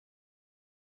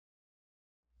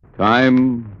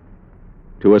Time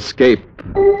to escape.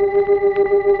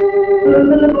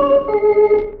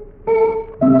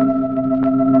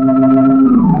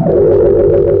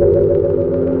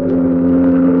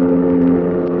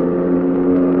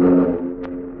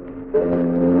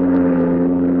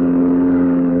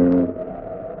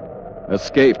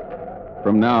 Escape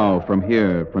from now, from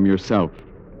here, from yourself.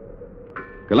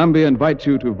 Columbia invites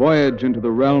you to voyage into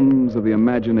the realms of the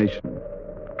imagination.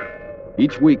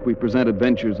 Each week we present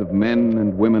adventures of men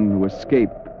and women who escape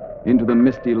into the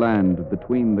misty land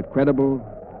between the credible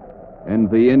and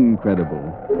the incredible.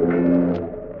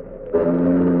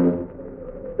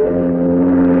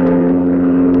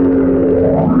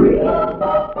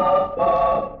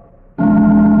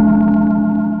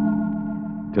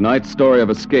 Tonight's story of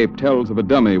escape tells of a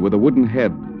dummy with a wooden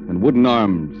head and wooden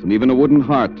arms and even a wooden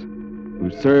heart who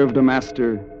served a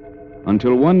master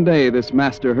until one day this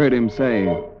master heard him say,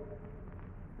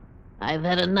 "I've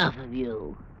had enough of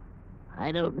you.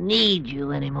 I don't need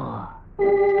you anymore."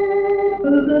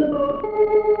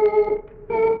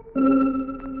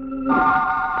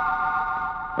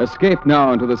 Escape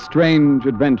now into the strange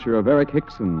adventure of Eric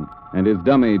Hickson and his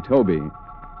dummy, Toby.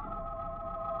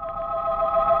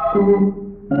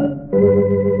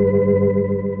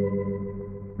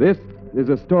 This is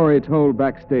a story told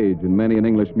backstage in many an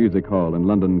English music hall and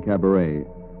London cabaret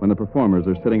when the performers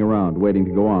are sitting around waiting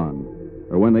to go on,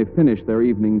 or when they finish their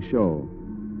evening show.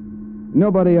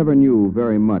 Nobody ever knew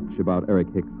very much about Eric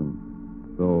Hickson,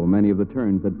 though many of the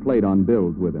turns had played on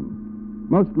bills with him.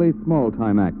 Mostly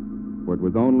small-time acts, for it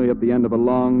was only at the end of a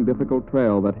long, difficult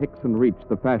trail that Hickson reached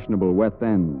the fashionable West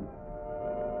End.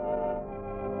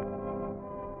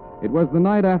 It was the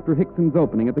night after Hickson's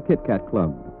opening at the Kit Kat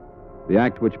Club. The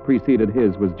act which preceded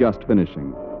his was just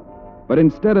finishing. But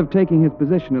instead of taking his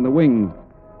position in the wings,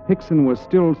 Hickson was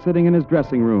still sitting in his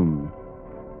dressing room.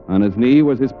 On his knee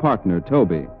was his partner,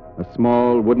 Toby, a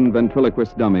small wooden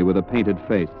ventriloquist dummy with a painted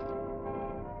face.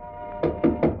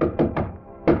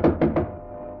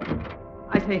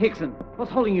 I say, Hickson,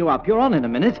 what's holding you up? You're on in a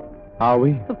minute. Are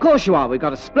we? Of course you are. We've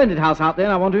got a splendid house out there,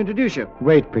 and I want to introduce you.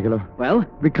 Wait, Bigelow. Well?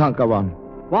 We can't go on.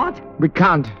 What? We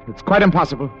can't. It's quite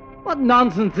impossible. What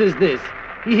nonsense is this?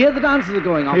 You hear the dances are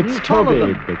going on. It's You follow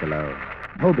Toby, them. Bigelow.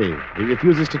 Toby. He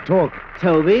refuses to talk.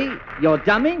 Toby, your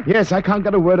dummy? Yes, I can't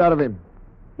get a word out of him.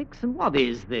 Hickson, what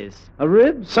is this? A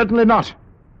rib? Certainly not.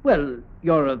 Well,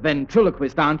 you're a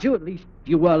ventriloquist, aren't you? At least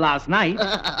you were last night.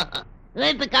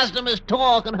 Let the customers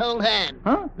talk and hold hands.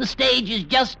 Huh? The stage is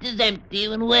just as empty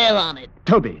when we're on it.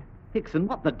 Toby. Hickson,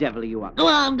 what the devil are you up to? Go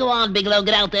on, Bigelow.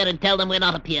 Get out there and tell them we're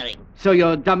not appearing. So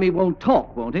your dummy won't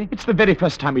talk, won't he? It's the very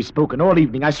first time he's spoken all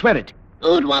evening, I swear it.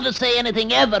 Who'd want to say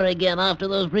anything ever again after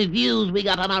those reviews we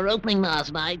got on our opening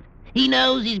last night? He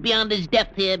knows he's beyond his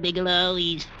depth here, Bigelow.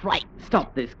 He's frightened.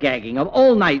 Stop this gagging. Of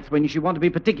all nights when you should want to be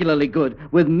particularly good,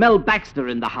 with Mel Baxter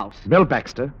in the house. Mel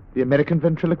Baxter, the American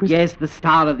ventriloquist? Yes, the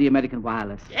star of the American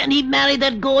Wireless. And he married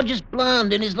that gorgeous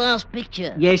blonde in his last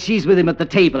picture. Yes, she's with him at the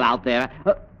table out there.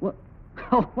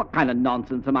 What kind of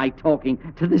nonsense am I talking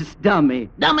to this dummy?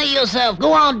 Dummy yourself.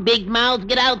 Go on, big mouth.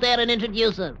 Get out there and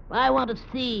introduce her. I want to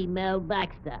see Mel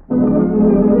Baxter.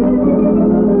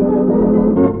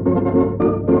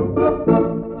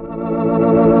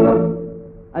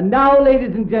 And now,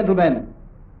 ladies and gentlemen,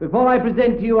 before I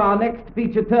present to you our next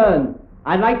feature turn,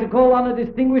 I'd like to call on a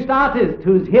distinguished artist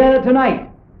who's here tonight.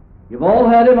 You've all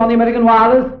heard him on the American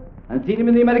Wireless and seen him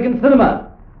in the American cinema.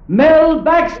 Mel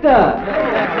Baxter!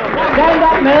 Stand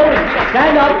up, Mel.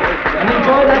 Stand up and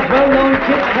enjoy that well-known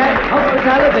Kit Kat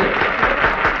hospitality.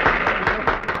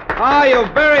 Oh, you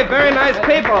very, very nice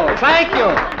people. Thank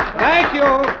you. Thank you.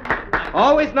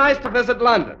 Always nice to visit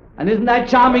London. And isn't that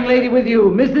charming lady with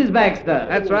you, Mrs. Baxter?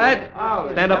 That's right.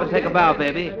 Stand up and take a bow,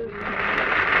 baby.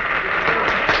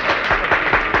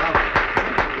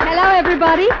 Hello,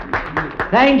 everybody.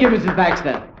 Thank you, Mrs.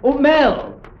 Baxter. Oh,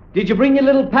 Mel, did you bring your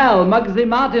little pal, Muggsy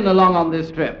Martin, along on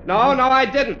this trip? No, I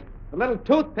didn't. The little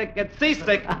toothpick gets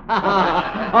seasick.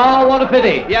 Oh, what a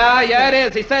pity. Yeah, it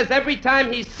is. He says every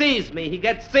time he sees me, he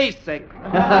gets seasick.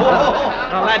 Well,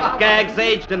 that gag's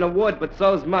aged in the wood, but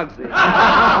so's Muggsy.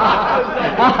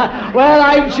 Well,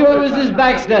 I'm sure Mrs.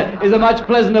 Baxter is a much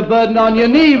pleasanter burden on your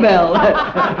knee, Mel.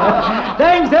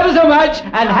 Thanks ever so much,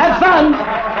 and have fun.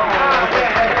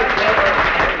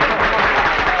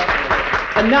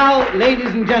 And now,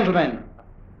 ladies and gentlemen,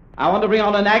 I want to bring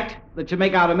on an act that should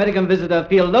make our American visitor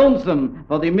feel lonesome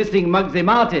for the missing Muggsy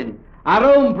Martin. Our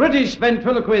own British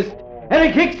ventriloquist,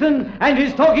 Eric Hickson, and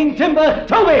his talking timber,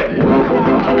 Toby!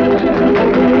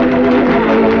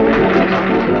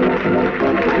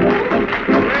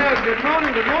 There's good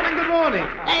morning, good morning, good morning.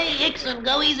 Hey, Hickson,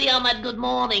 go easy on that good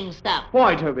morning stuff.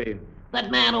 Why, Toby?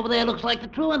 That man over there looks like the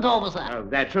truant officer. Oh,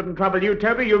 that shouldn't trouble you,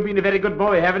 Toby. You've been a very good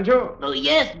boy, haven't you? Oh,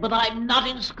 yes, but I'm not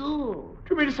in school.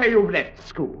 Do you mean to say you've left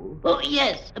school? Oh,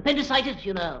 yes, appendicitis,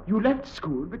 you know. You left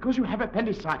school because you have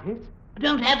appendicitis?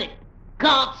 Don't have it.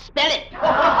 Can't spell it.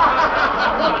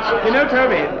 You know,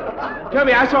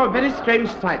 Toby, I saw a very strange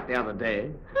sight the other day.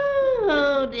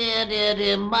 Oh, dear, dear,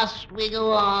 dear. Must we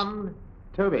go on?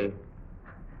 Toby,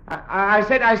 I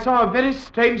said I saw a very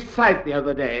strange sight the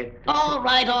other day. All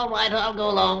right, I'll go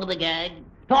along with the gag.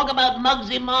 Talk about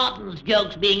Muggsy Martin's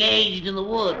jokes being aged in the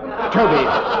wood. Toby.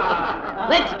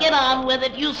 Let's get on with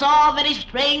it. You saw a very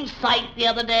strange sight the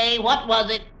other day. What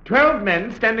was it? 12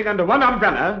 men standing under one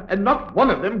umbrella, and not one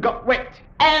of them got wet.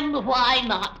 And why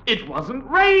not? It wasn't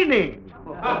raining.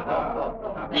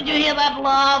 Did you hear that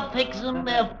laugh, Hickson?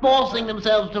 They're forcing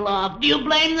themselves to laugh. Do you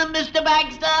blame them, Mr.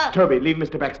 Baxter? Toby, leave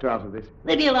Mr. Baxter out of this.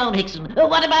 Leave me alone, Hickson.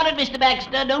 What about it, Mr.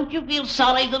 Baxter? Don't you feel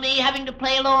sorry for me having to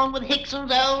play along with Hickson's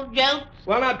old jokes?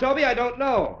 Well, now, Toby, I don't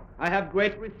know. I have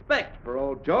great respect for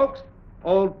old jokes.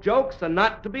 Old jokes are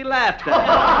not to be laughed at.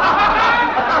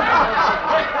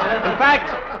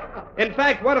 In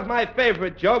fact, one of my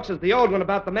favorite jokes is the old one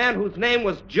about the man whose name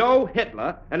was Joe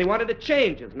Hitler, and he wanted to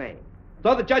change his name.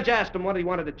 So the judge asked him what he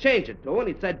wanted to change it to, and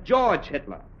he said George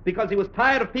Hitler, because he was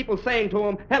tired of people saying to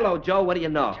him, "Hello, Joe, what do you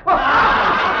know?" Oh,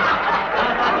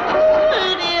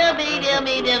 dear me, dear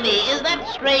me, dear me. Is that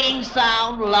strange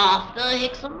sound laughter,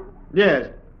 Hickson? Yes.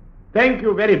 Thank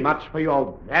you very much for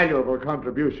your valuable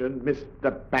contribution,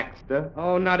 Mr. Baxter.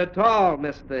 Oh, not at all,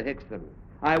 Mr. Hickson.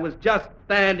 I was just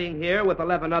standing here with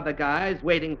 11 other guys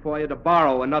waiting for you to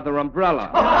borrow another umbrella.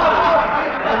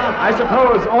 I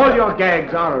suppose all your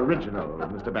gags are original,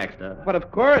 Mr. Baxter. But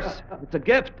of course, it's a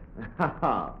gift.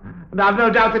 And I've no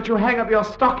doubt that you hang up your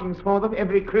stockings for them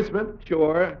every Christmas.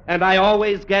 Sure. And I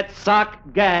always get sock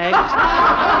gags.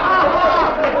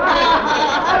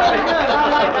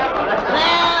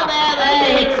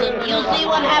 There, Hickson. You'll see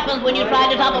what happens when you try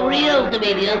to top a real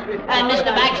comedian, and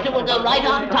Mr. Baxter will go right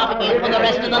on top of you for the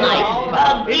rest of the night.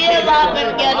 Give up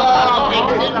and get off,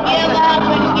 Hickson. Give up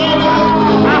and get off.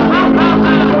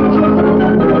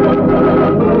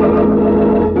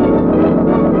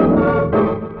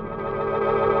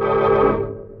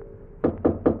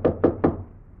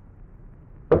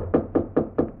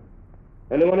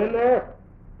 Anyone in there?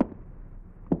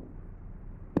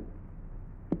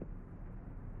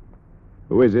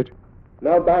 Who is it?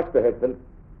 No, Baxter, Hickson.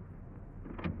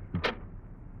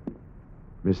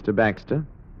 Mr. Baxter?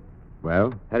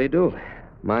 Well? How do you do?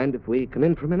 Mind if we come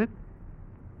in for a minute?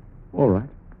 All right.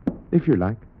 If you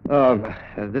like.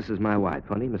 This is my wife,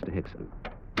 honey, Mr. Hickson.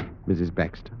 Mrs.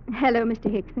 Baxter. Hello, Mr.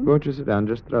 Hickson. Won't you sit down?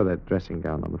 Just throw that dressing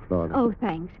gown on the floor there. Oh,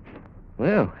 thanks.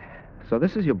 Well, so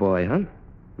this is your boy, huh?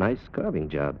 Nice carving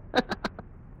job.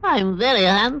 I'm very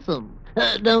handsome.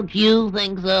 Don't you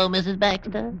think so, Mrs.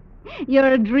 Baxter? You're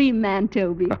a dream man,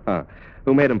 Toby.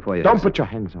 Who made him for you? Don't put your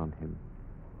hands on him.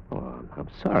 Oh, I'm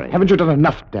sorry. Haven't you done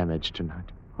enough damage tonight?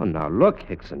 Oh, now look,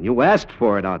 Hickson, you asked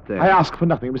for it out there. I asked for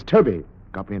nothing. It was Toby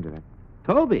got me into that.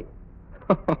 Toby?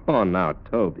 Oh, now,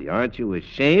 Toby, aren't you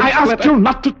ashamed? I asked you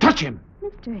not to touch him.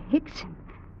 Mr. Hickson,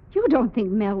 you don't think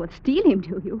Mel would steal him,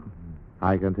 do you?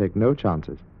 I can take no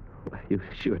chances. You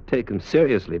sure take him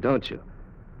seriously, don't you?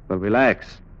 Well,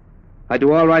 relax. I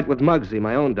do all right with Muggsy,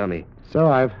 my own dummy. So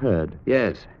I've heard.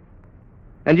 Yes.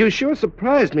 And you sure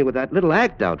surprised me with that little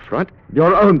act out front.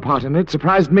 Your own part in it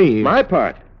surprised me. My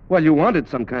part? Well, you wanted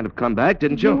some kind of comeback,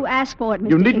 didn't you? You asked for it,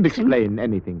 Mr. You needn't Hickson. explain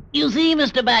anything. You see,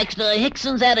 Mr. Baxter,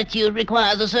 Hickson's attitude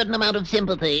requires a certain amount of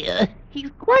sympathy. He's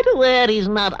quite aware he's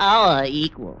not our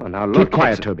equal. Oh, now look, Keep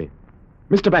quiet, Hickson. Toby.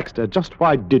 Mr. Baxter, just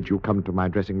why did you come to my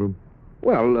dressing room?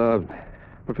 Well,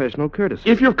 professional courtesy.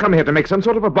 If you've come here to make some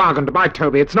sort of a bargain to buy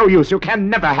Toby, it's no use. You can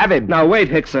never have him. Now, wait,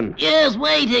 Hickson. Yes,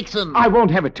 wait, Hickson. I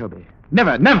won't have it, Toby.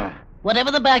 Never, never.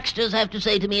 Whatever the Baxters have to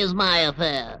say to me is my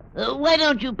affair. Why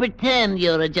don't you pretend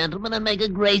you're a gentleman and make a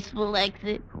graceful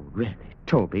exit? Oh, really?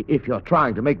 Toby, if you're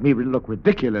trying to make me look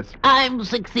ridiculous... I'm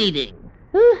succeeding.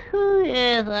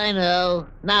 Yes, I know.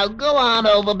 Now go on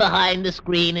over behind the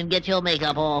screen and get your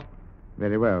makeup off.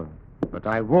 Very well. But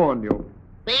I warn you.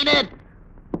 Beat it.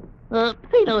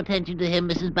 Pay no attention to him,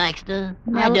 Mrs. Baxter.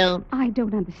 I don't. I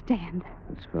don't understand.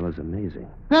 This fellow's amazing.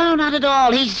 No, not at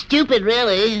all. He's stupid,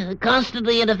 really.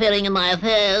 Constantly interfering in my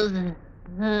affairs.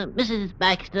 Mrs.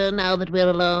 Baxter, now that we're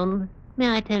alone,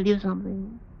 may I tell you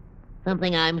something?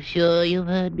 Something I'm sure you've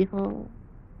heard before.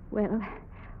 Well,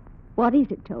 what is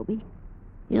it, Toby?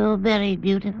 You're very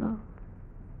beautiful.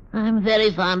 I'm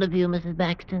very fond of you, Mrs.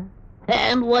 Baxter.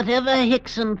 And whatever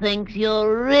Hickson thinks,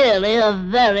 you're really a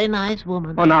very nice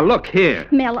woman. Oh, now look here.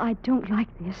 Mel, I don't like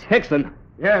this. Hickson,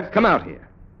 Yes? come out here.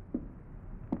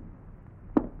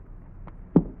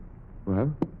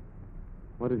 Well?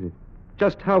 What is it?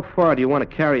 Just how far do you want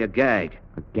to carry a gag?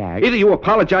 A gag? Either you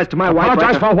apologize to my wife...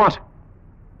 Apologize right for what?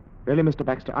 Really, Mr.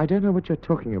 Baxter, I don't know what you're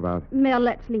talking about. Mel,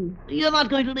 let's leave. You're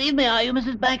not going to leave me, are you,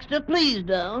 Mrs. Baxter? Please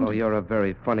don't. Oh, you're a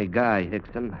very funny guy,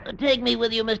 Hickson. Take me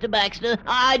with you, Mr. Baxter.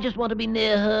 I just want to be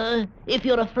near her. If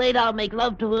you're afraid I'll make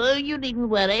love to her, you needn't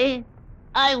worry.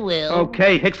 I will.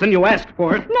 Okay, Hickson, you asked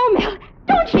for it. No, Mel,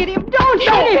 don't hit him. Don't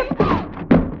hit him.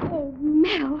 Oh,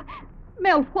 Mel.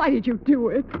 Mel, why did you do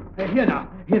it? Here now.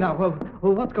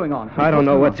 Well, what's going on? I don't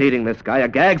know what's eating this guy. A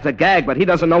gag's a gag, but he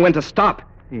doesn't know when to stop.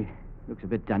 He looks a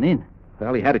bit done in.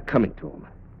 Well, he had it coming to him.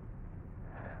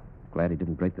 Glad he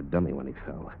didn't break the dummy when he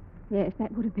fell. Yes,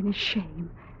 that would have been a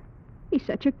shame. He's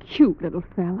such a cute little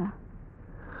fella.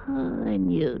 Oh,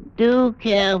 and you do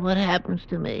care what happens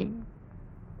to me.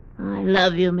 I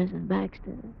love you, Mrs.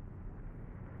 Baxter.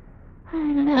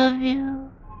 I love you.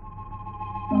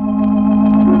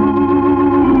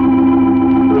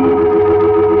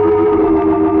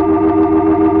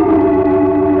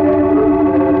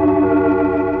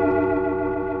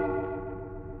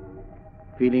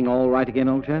 Feeling all right again,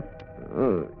 old chap?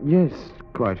 Yes,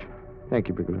 quite. Thank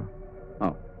you, Bigelow.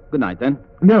 Oh, good night then.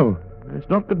 No, it's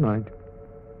not good night.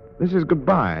 This is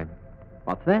goodbye.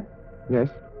 What's that? Yes,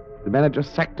 the manager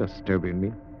sacked us, Toby and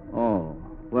me. Oh,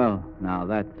 well, now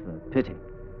that's a pity.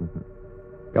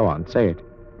 Go on, say it.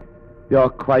 You're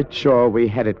quite sure we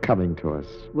had it coming to us.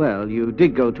 Well, you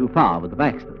did go too far with the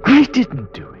Baxters. I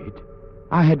didn't do it.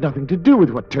 I had nothing to do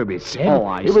with what Toby said. Oh,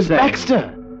 I It was say.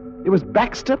 Baxter. It was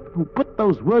Baxter who put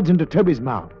those words into Toby's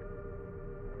mouth.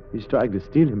 He's trying to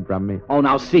steal him from me. Oh,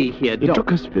 now see here, It don't...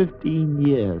 took us 15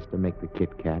 years to make the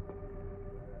Kit Kat.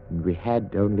 And we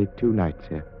had only 2 nights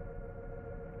here.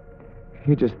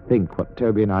 You just think what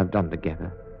Toby and I have done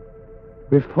together.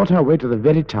 We've fought our way to the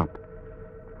very top.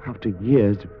 After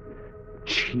years of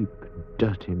cheap and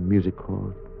dirty music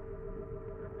halls.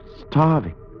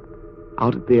 Starving.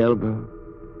 Out at the elbow.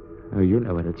 Oh, you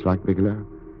know what it's like, Bigelow.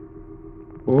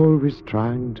 Always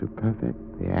trying to perfect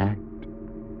the act.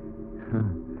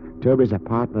 Toby's a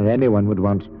partner anyone would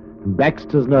want. And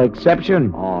Baxter's no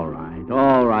exception. All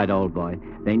right, old boy.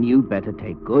 Then you better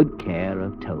take good care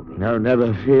of Toby. No,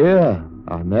 never fear.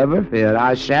 Oh, never fear.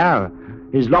 I shall.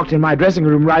 He's locked in my dressing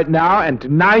room right now, and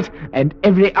tonight and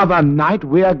every other night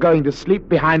we are going to sleep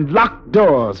behind locked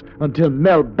doors until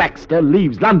Mel Baxter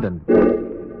leaves London.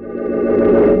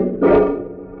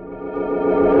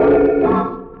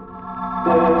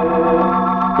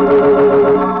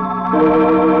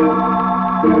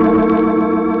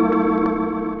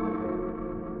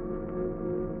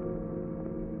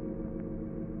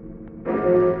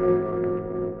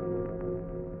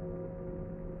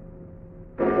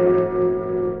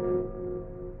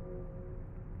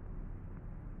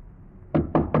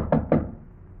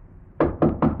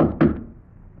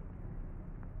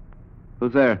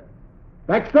 Who's there?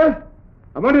 Baxter,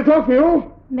 I want to talk to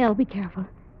you. Mel, be careful.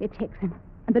 It's Hickson.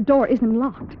 And the door isn't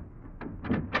locked.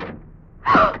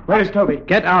 Where is Toby?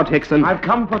 Get out, Hickson. I've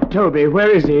come for Toby. Where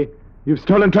is he? You've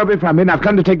stolen Toby from me, and I've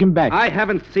come to take him back. I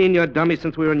haven't seen your dummy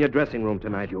since we were in your dressing room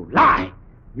tonight. You lie!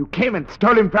 You came and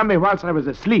stole him from me whilst I was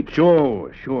asleep.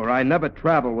 Sure. I never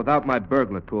travel without my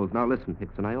burglar tools. Now listen,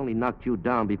 Hickson, I only knocked you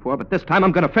down before, but this time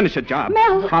I'm going to finish a job.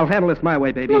 Mel! I'll handle this my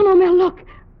way, baby. No, Mel, look.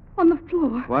 On the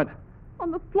floor. What?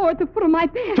 On the floor at the foot of my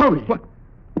bed. Toby! What?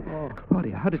 Oh,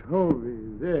 Claudia, how did... Toby,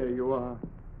 there you are.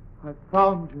 I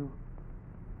found you.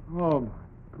 Oh, my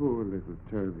poor little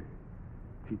Toby.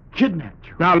 He kidnapped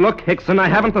you. Now look, Hickson, I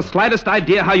haven't the slightest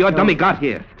idea how your dummy got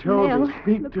here. Toby, Mel,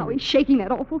 speak look to how me. he's shaking that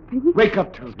awful thing. Wake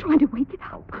up, Toby. Trying to wake it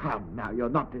up. Oh, come now. You're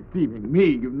not deceiving me.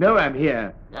 You know I'm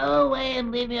here. Go away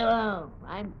and leave me alone.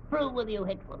 I'm through with you,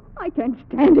 Hickson. I can't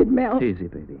stand it, Mel. Easy,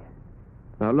 baby.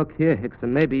 Now look here,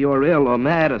 Hickson, maybe you're ill or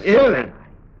mad or something. Ill?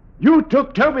 You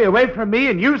took Toby away from me,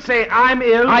 and you say I'm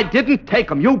ill? I didn't take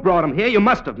him. You brought him here. You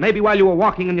must have. Maybe while you were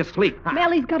walking in your sleep.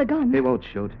 Mel, he's got a gun. He won't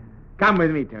shoot. Come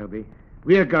with me, Toby.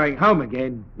 We're going home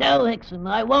again. No, Hickson,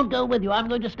 I won't go with you. I'm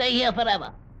going to stay here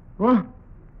forever. What?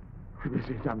 This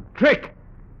is some trick.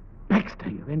 Baxter,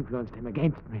 you've influenced him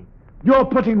against me. You're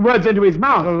putting words into his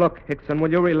mouth. Oh, look, Hickson,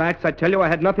 will you relax? I tell you I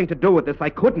had nothing to do with this. I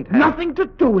couldn't have. Nothing to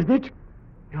do with it.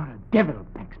 You're a devil,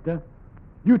 Baxter.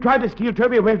 You tried to steal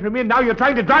Toby away from me, and now you're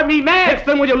trying to drive me mad.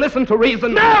 Hickson, will you listen to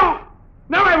reason? No!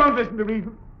 No, I won't listen to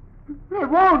reason. I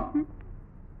won't.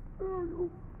 Oh,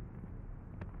 you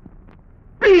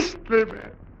beastly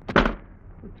man. Toby,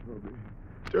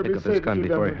 Toby, Pick up say this that gun you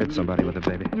before he never- hits somebody with it,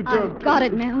 baby. You I've don't. got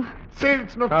it, Mel. Say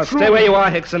it's not Now, true. stay where you are,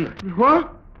 Hickson.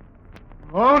 What?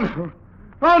 Oh, no.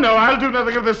 Oh, no, I'll do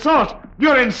nothing of the sort.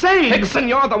 You're insane. Hickson,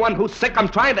 you're the one who's sick. I'm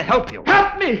trying to help you.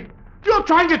 Help me! You're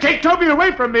trying to take Toby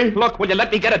away from me. Look, will you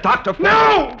let me get a doctor for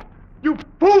No! You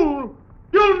fool!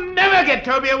 You'll never get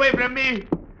Toby away from me.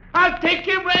 I'll take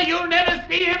him where you'll never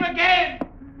see him again.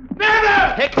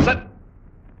 Never! Hickson!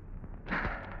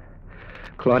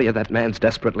 Claudia, that man's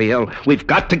desperately ill. We've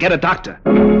got to get a doctor.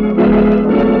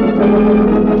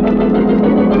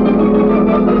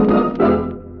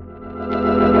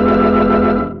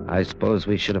 I suppose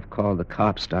we should have called the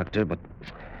cops, Doctor, but,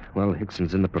 well,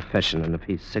 Hickson's in the profession, and if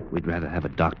he's sick, we'd rather have a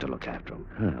doctor look after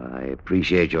him. I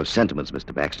appreciate your sentiments,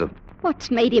 Mr. Baxter.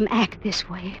 What's made him act this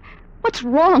way? What's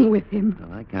wrong with him?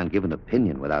 Well, I can't give an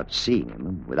opinion without seeing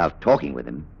him, without talking with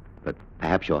him. But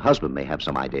perhaps your husband may have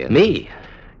some idea. Me?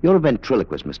 You're a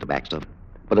ventriloquist, Mr. Baxter,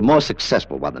 but a more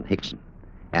successful one than Hickson.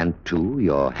 And, too,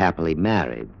 you're happily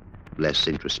married. Less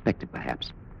introspective,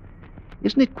 perhaps.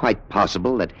 Isn't it quite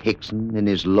possible that Hickson, in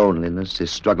his loneliness,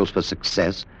 his struggles for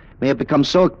success, may have become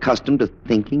so accustomed to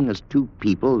thinking as two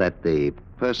people that the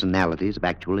personalities have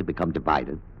actually become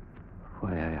divided?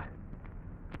 Why,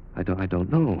 I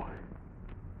don't know.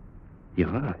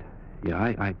 Yeah,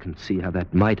 I can see how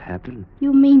that might happen.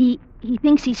 You mean he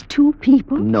thinks he's two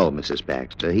people? No, Mrs.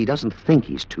 Baxter, he doesn't think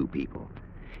he's two people.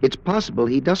 It's possible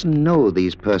he doesn't know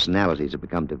these personalities have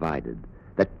become divided.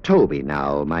 That Toby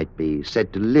now might be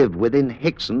said to live within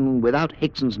Hickson without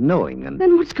Hickson's knowing, and...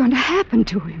 Then what's going to happen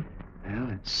to him?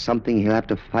 Well, it's something he'll have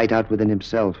to fight out within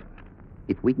himself.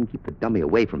 If we can keep the dummy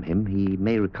away from him, he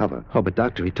may recover. Oh, but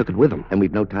Doctor, he took it with him. And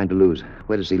we've no time to lose.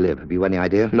 Where does he live? Have you any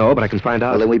idea? No, but I can find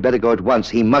out. Well, then we'd better go at once.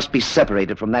 He must be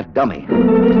separated from that dummy.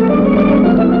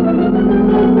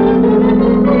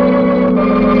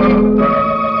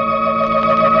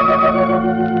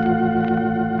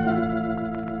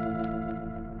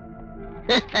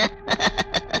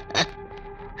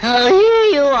 Oh,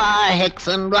 here you are,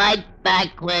 Hickson, right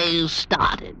back where you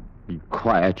started. Be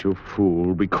quiet, you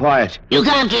fool. Be quiet. You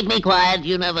can't keep me quiet.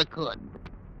 You never could.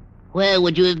 Where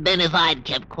would you have been if I'd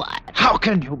kept quiet? How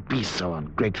can you be so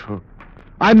ungrateful?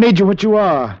 I made you what you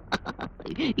are.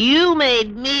 You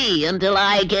made me. Until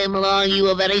I came along, you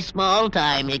were very small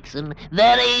time, Hickson.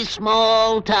 Very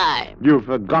small time. You've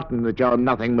forgotten that you're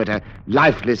nothing but a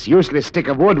lifeless, useless stick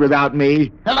of wood without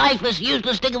me. A lifeless,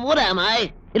 useless stick of wood, am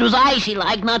I? It was I she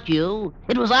liked, not you.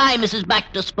 It was I Mrs.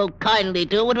 Baxter spoke kindly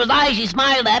to. It was I she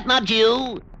smiled at, not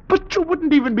you. But you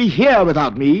wouldn't even be here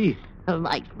without me. A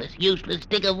lifeless, useless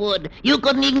stick of wood. You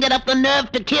couldn't even get up the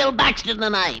nerve to kill Baxter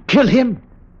tonight. Kill him?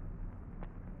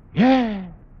 Yeah.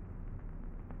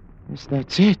 Yes,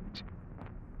 that's it.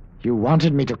 You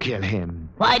wanted me to kill him.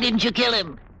 Why didn't you kill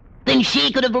him? Then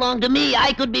she could have belonged to me.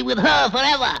 I could be with her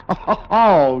forever.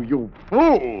 Oh, you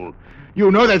fool.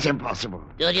 You know that's impossible.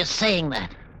 You're just saying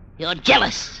that. You're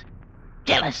jealous.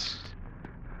 Jealous.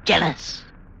 Jealous.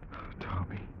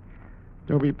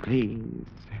 Toby, please.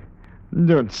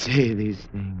 Don't say these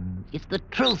things. It's the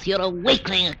truth. You're a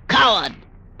weakling, a coward.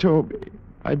 Toby,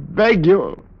 I beg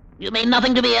you. You mean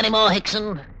nothing to me anymore,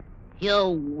 Hickson. You're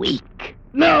weak.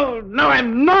 No,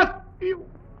 I'm not. You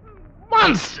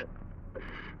monster.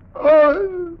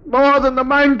 Oh, more than the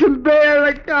mind can bear.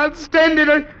 I can't stand it.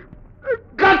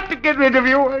 I've got to get rid of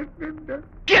you. I'll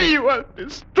kill you. I'll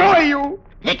destroy you.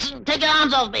 Hickson, take your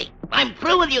hands off me. I'm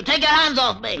through with you. Take your hands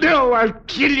off me. No, I'll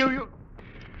kill you.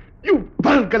 You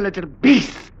vulgar little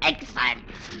beast. Hickson,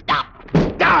 stop.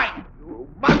 Die, you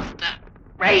monster.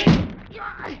 Break your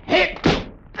head.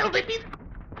 Filthy piece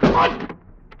of God.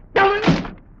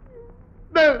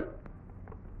 No.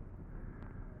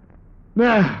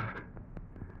 Now,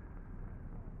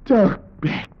 talk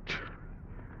back.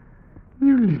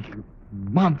 You little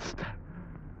monster.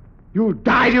 You'll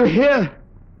die, you hear?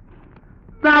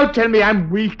 Now tell me I'm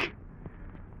weak.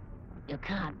 You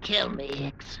can't kill me,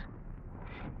 Hickson.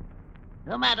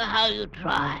 No matter how you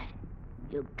try,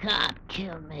 you can't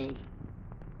kill me.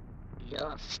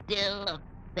 You're still a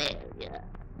failure.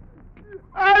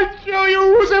 I'll show you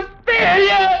who's a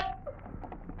failure!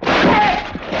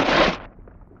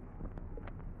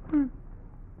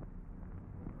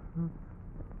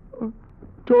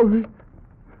 Toby.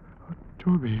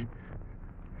 Toby.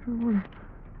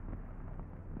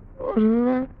 What have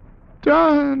I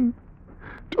done?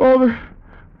 Toby.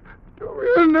 Toby,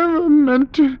 I never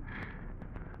meant to.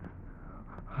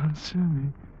 Answer me.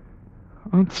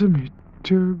 Answer me,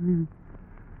 Toby.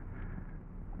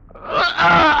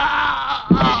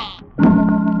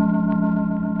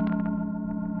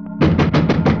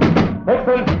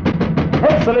 Hickson!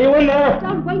 Hickson, are you in there?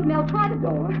 Don't wait, Mel. Try the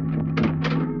door.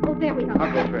 Oh, There we are.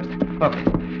 I'll go first. Okay.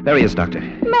 There he is, Doctor.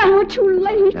 Mel, we're too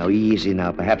late. Now, easy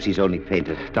now. Perhaps he's only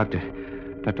fainted. Doctor,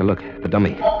 look. The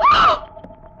dummy.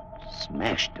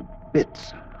 Smashed to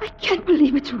bits. I can't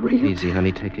believe it's real. Easy,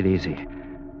 honey. Take it easy.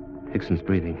 Hickson's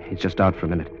breathing. He's just out for a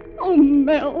minute. Oh,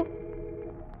 Mel.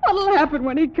 What'll happen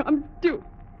when he comes to?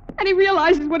 And he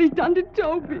realizes what he's done to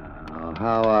Toby. Oh,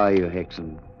 how are you,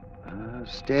 Hickson?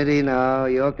 Steady now.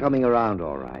 You're coming around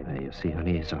all right. You see,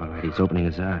 honey, he's all right. He's opening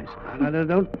his eyes. No,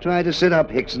 don't try to sit up,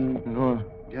 Hickson. No.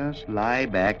 Just lie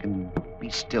back and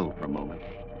be still for a moment.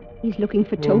 He's looking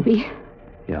for Toby.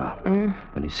 Yeah,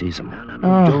 when he sees him.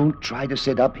 No. Don't try to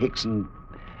sit up, Hickson.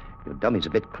 Your dummy's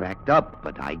a bit cracked up,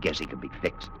 but I guess he can be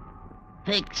fixed.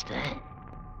 Fixed, eh?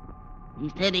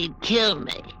 He said he'd kill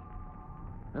me.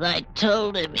 But I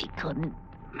told him he couldn't.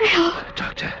 Mel.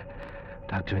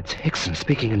 Doctor, it's Hickson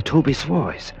speaking in Toby's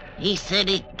voice. He said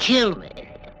he'd kill me.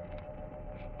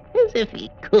 As if he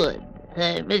could,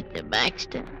 Mr.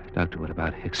 Baxter. Doctor, what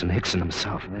about Hickson? Hickson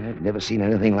himself. I've never seen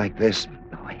anything like this.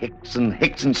 Oh,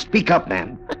 Hickson, speak up,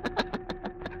 man.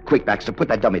 Quick, Baxter, put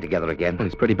that dummy together again. Well,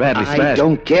 he's pretty badly smashed. I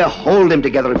don't care. Hold him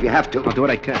together if you have to. I'll do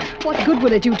what I can. What good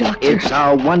will it do, Doctor? It's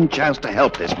our one chance to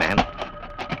help this man.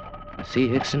 See,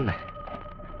 Hickson?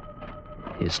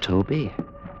 Here's Toby.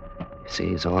 You see,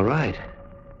 he's all right.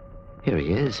 Here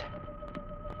he is.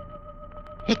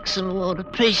 Hickson won't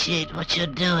appreciate what you're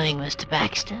doing, Mr.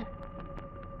 Baxter.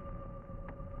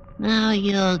 Now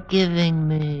you're giving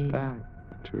me... Back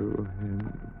to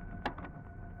him.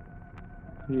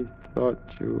 He thought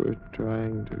you were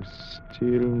trying to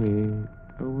steal me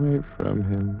away from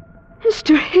him.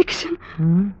 Mr. Hickson.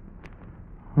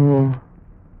 Huh? Oh.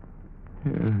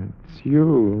 Yeah, it's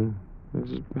you,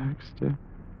 Mrs. Baxter.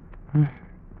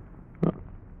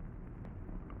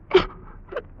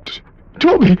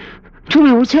 Toby,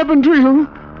 what's happened to you?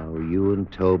 Oh, you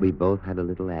and Toby both had a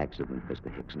little accident,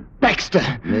 Mr. Hickson. Baxter!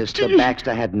 Mr.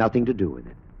 Baxter had nothing to do with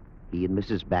it. He and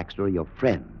Mrs. Baxter are your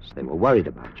friends. They were worried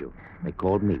about you. They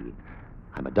called me.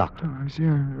 I'm a doctor. Oh, I see.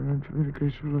 I'm very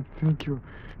grateful. Thank you.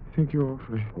 Thank you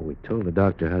awfully. Well, we told the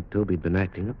doctor how Toby'd been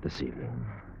acting up this evening.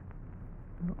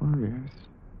 Oh, yes.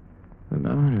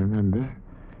 Now I remember.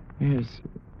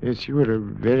 Yes, you were a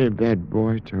very bad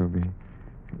boy, Toby.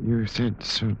 You said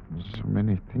so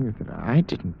many things that I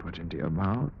didn't put into your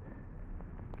mouth.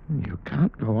 You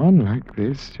can't go on like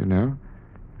this, you know.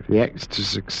 If the act's to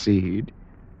succeed,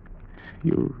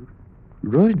 you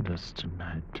ruined us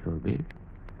tonight, Toby.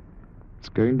 It's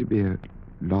going to be a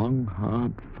long,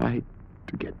 hard fight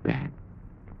to get back.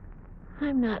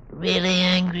 I'm not really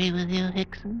angry with you,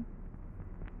 Hickson.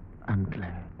 I'm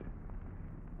glad.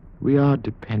 We are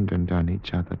dependent on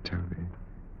each other, Toby.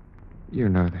 You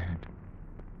know that.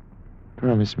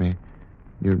 Promise me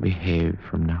you'll behave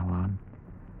from now on.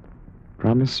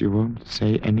 Promise you won't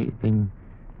say anything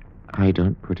I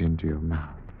don't put into your mouth.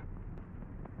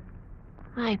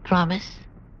 I promise.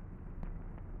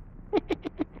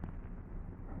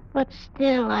 But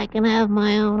still, I can have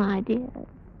my own ideas.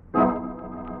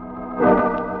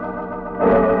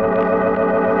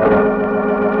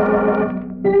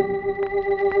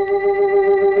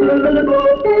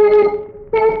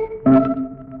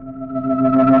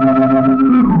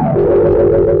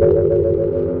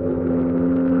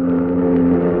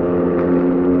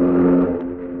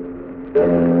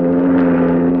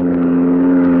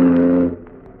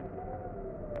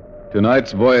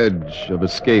 Tonight's voyage of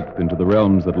escape into the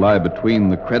realms that lie between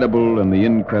the credible and the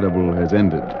incredible has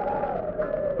ended.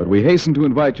 But we hasten to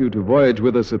invite you to voyage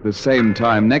with us at the same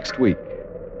time next week,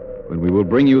 when we will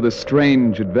bring you the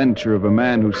strange adventure of a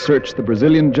man who searched the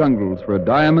Brazilian jungles for a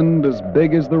diamond as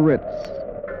big as the Ritz.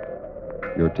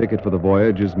 Your ticket for the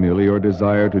voyage is merely your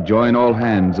desire to join all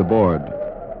hands aboard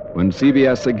when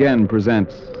CBS again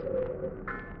presents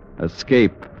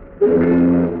Escape.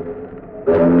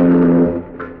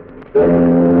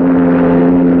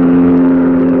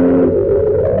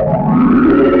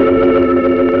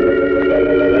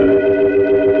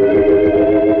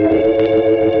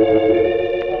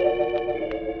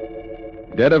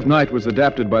 Dead of Night was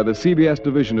adapted by the CBS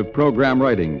Division of Program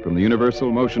Writing from the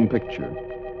Universal Motion Picture.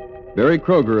 Barry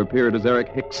Kroger appeared as Eric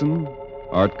Hickson,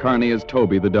 Art Carney as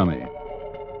Toby the Dummy.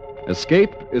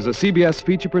 Escape is a CBS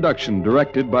feature production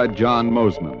directed by John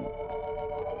Mosman.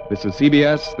 This is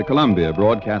CBS, the Columbia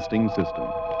Broadcasting System.